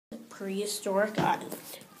Prehistoric Island.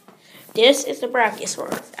 This is the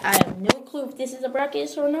Brachiosaurus. I have no clue if this is a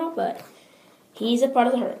Brachiosaurus or not, but he's a part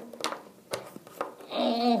of the herd.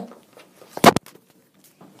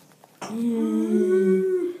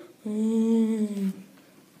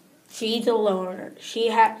 She's a loner. She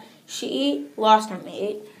lost her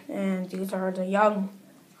mate, and these are the young.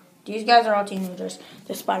 These guys are all teenagers.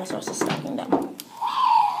 The Spinosaurus is stalking them.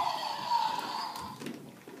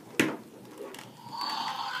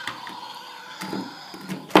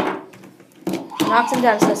 Knocks him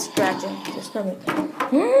down, starts scratching his stomach.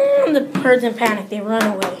 The herd's in panic. They run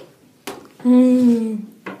away.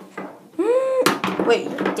 Wait,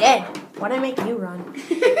 you're dead. Why'd I make you run?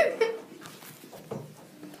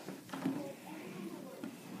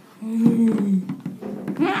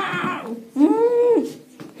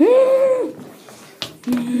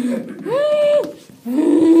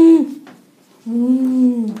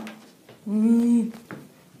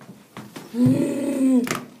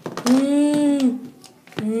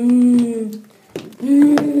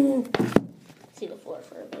 See the floor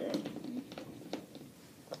for a minute.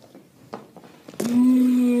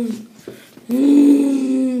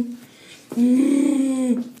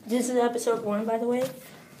 This is episode 1, by the way,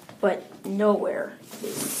 but nowhere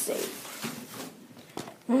is safe.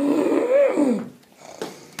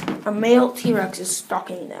 A male T-Rex is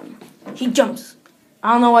stalking them. He jumps.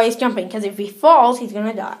 I don't know why he's jumping, because if he falls, he's going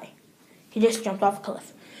to die. He just jumped off a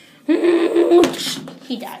cliff.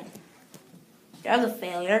 He died. That was a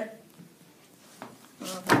failure.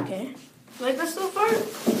 Okay. Like this so far?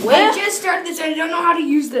 I just started this. I don't know how to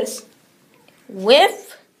use this.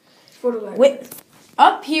 With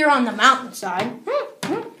up here on the mountainside.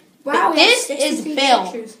 Wow, this is Bill,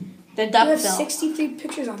 pictures. the duck We Bill. have 63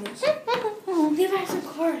 pictures on this. Leave us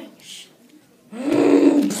recording.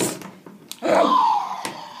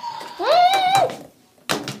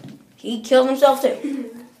 He killed himself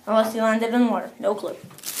too. Unless he landed in the water. No clue.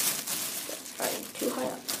 Alright, too high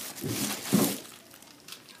up.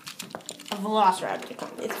 A velociraptor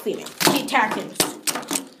comes. It's female. She attacks him.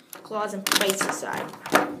 Claws and bites his side.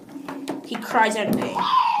 He cries out in pain.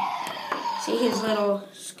 See his little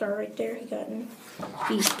scar right there? He got in.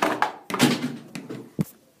 He's.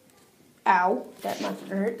 Ow. That must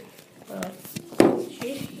hurt.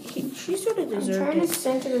 She sort of deserved it. I'm trying to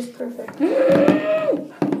center this perfect.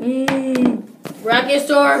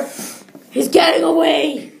 Brachiosaur! He's getting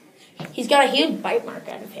away! He's got a huge bite mark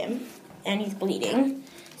out of him. And he's bleeding.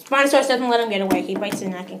 Spinosaurus doesn't let him get away. He bites his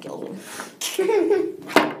neck and kills him.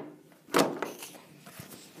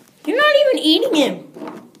 You're not even eating him.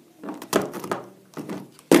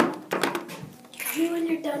 Tell me when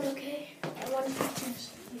you're done, okay? I want to practice.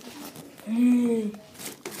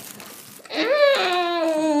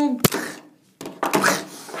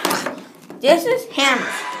 This is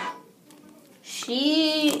Hammer.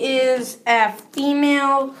 She is a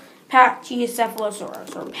female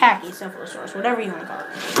Pachycephalosaurus, or Pachycephalosaurus, whatever you want to call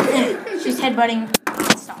it. She's headbutting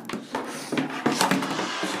nonstop.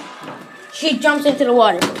 She jumps into the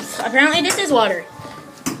water. Apparently this is water.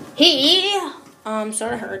 He,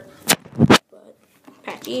 sort of hurt. But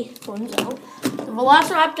Patchy swims out. The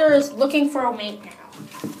Velociraptor is looking for a mate now.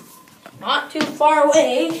 Not too far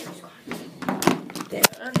away. There,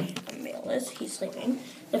 the male is. He's sleeping.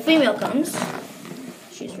 The female comes.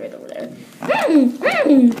 She's right over there.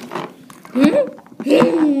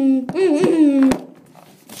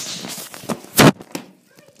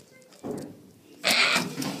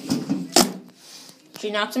 She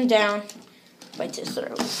knocks him down, bites his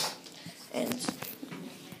throat, and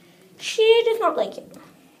she does not like it.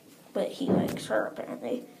 But he likes her,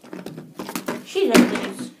 apparently. She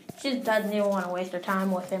doesn't even want to waste her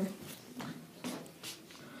time with him.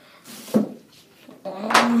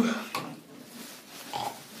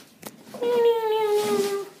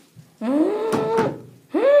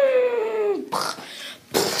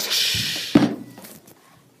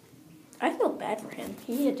 I feel bad for him.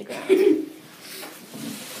 He hit the ground.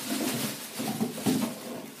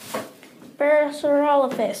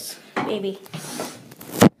 Parasaurolophus, baby.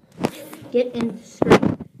 Get in straight.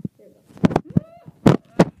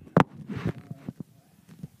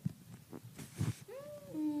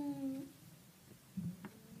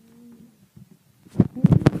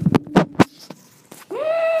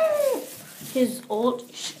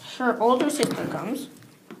 Her older sister comes.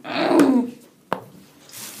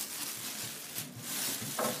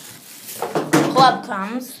 Club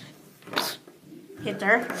comes. Hits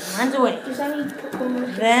her. Runs away.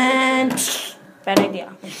 Then, bad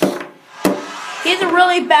idea. He has a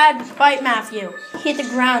really bad bite, Matthew. He hit the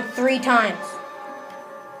ground 3 times.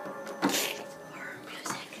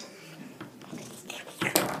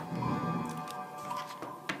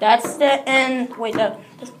 That's the end. Wait,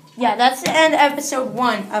 that's the end of episode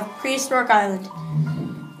 1 of Prehistoric Island.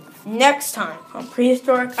 Next time on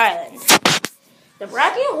Prehistoric Island, the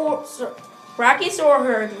Brachiosaur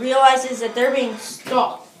herd realizes that they're being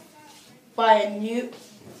stalked by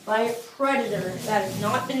a predator that has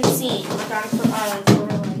not been seen on Dinosaur Island for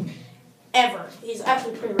like ever. He's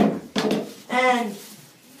actually pretty rare. And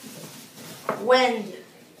when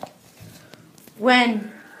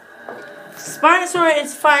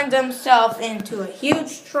Spinosaurus finds himself into a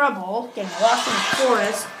huge trouble, getting lost in the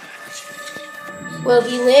forest, will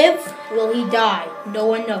he live? Will he die? No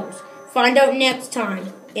one knows. Find out next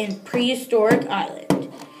time in Prehistoric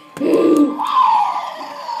Island.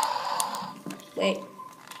 Wait.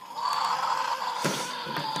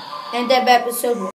 End of episode 1.